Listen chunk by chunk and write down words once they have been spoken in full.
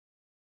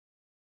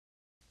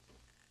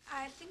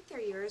I think they're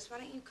yours. Why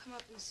don't you come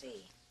up and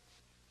see?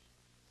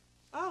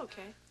 Oh,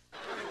 okay.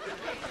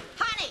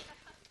 Honey!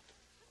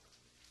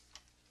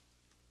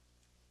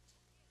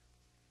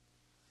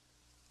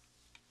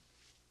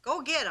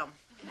 Go get them.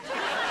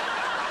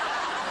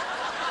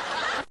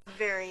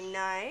 Very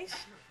nice.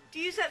 Do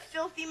you use that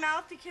filthy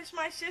mouth to kiss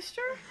my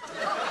sister?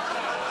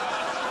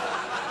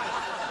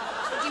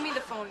 Give me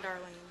the phone,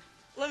 darling.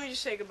 Let me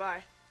just say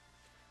goodbye.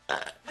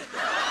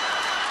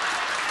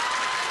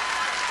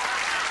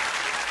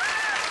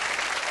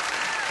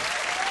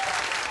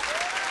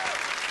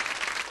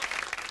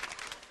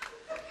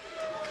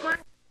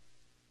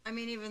 I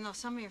mean, even though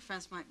some of your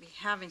friends might be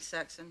having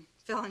sex and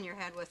filling your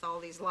head with all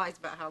these lies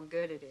about how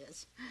good it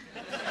is.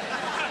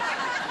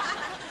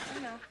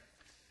 You know.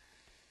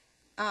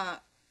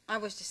 I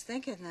was just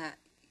thinking that,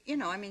 you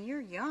know, I mean, you're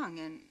young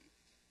and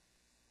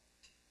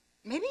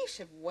maybe you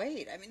should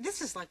wait. I mean,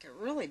 this is like a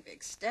really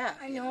big step.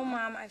 I know,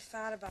 Mom. I've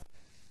thought about it.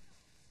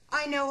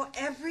 I know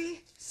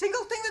every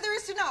single thing that there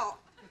is to know.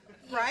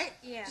 Yeah, right?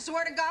 yeah.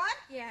 Swear to God?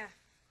 Yeah.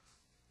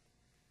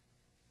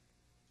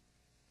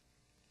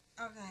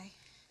 Okay.